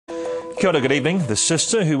Kia ora, good evening. The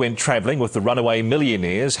sister who went travelling with the runaway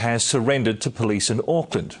millionaires has surrendered to police in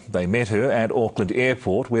Auckland. They met her at Auckland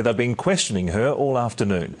Airport, where they've been questioning her all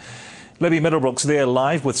afternoon. Libby Middlebrook's there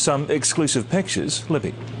live with some exclusive pictures.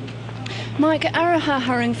 Libby. Mike, Araha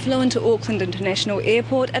Haring flew into Auckland International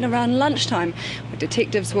Airport at around lunchtime, where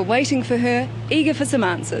detectives were waiting for her, eager for some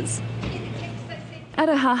answers.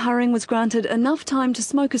 Araha Haring was granted enough time to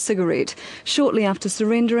smoke a cigarette shortly after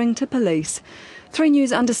surrendering to police. 3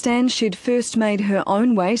 News understands she'd first made her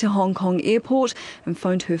own way to Hong Kong Airport and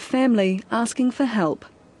phoned her family asking for help.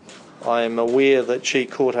 I am aware that she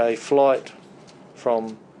caught a flight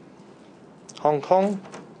from Hong Kong,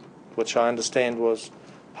 which I understand was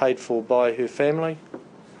paid for by her family.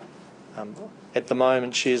 At the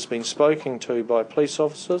moment she has been spoken to by police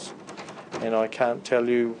officers, and I can't tell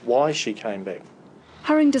you why she came back.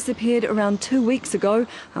 Haring disappeared around 2 weeks ago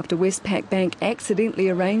after Westpac Bank accidentally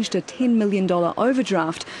arranged a $10 million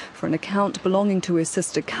overdraft for an account belonging to her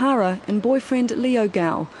sister Cara and boyfriend Leo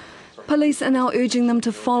Gao. Police are now urging them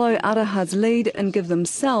to follow Araha's lead and give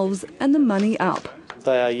themselves and the money up.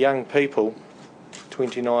 They are young people,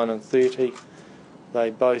 29 and 30. They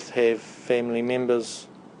both have family members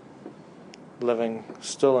living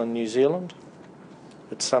still in New Zealand.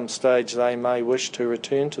 At some stage they may wish to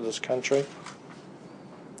return to this country.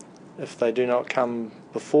 If they do not come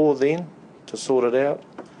before then to sort it out,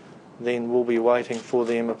 then we'll be waiting for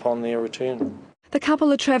them upon their return. The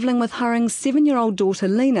couple are travelling with Haring's 7-year-old daughter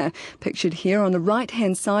Lena, pictured here on the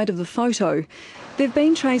right-hand side of the photo. They've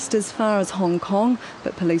been traced as far as Hong Kong,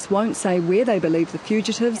 but police won't say where they believe the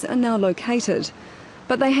fugitives are now located.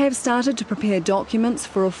 But they have started to prepare documents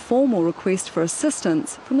for a formal request for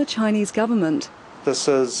assistance from the Chinese government. This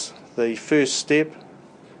is the first step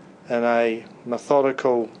in a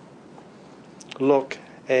methodical look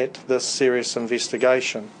at this serious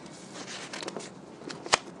investigation.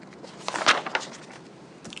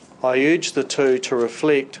 I urge the two to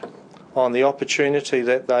reflect on the opportunity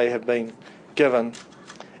that they have been given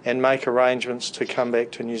and make arrangements to come back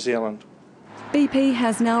to New Zealand. BP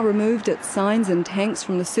has now removed its signs and tanks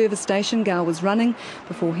from the service station Gao was running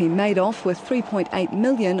before he made off with $3.8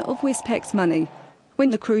 million of Westpac's money. When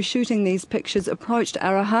the crew shooting these pictures approached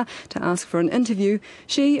Araha to ask for an interview,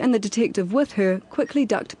 she and the detective with her quickly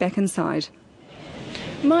ducked back inside.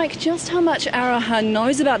 Mike, just how much Araha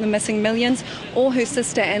knows about the missing millions or her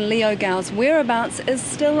sister and Leo Gao's whereabouts is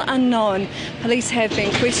still unknown. Police have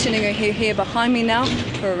been questioning her here behind me now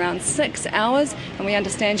for around 6 hours, and we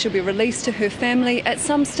understand she'll be released to her family at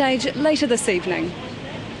some stage later this evening.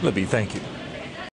 Libby, thank you.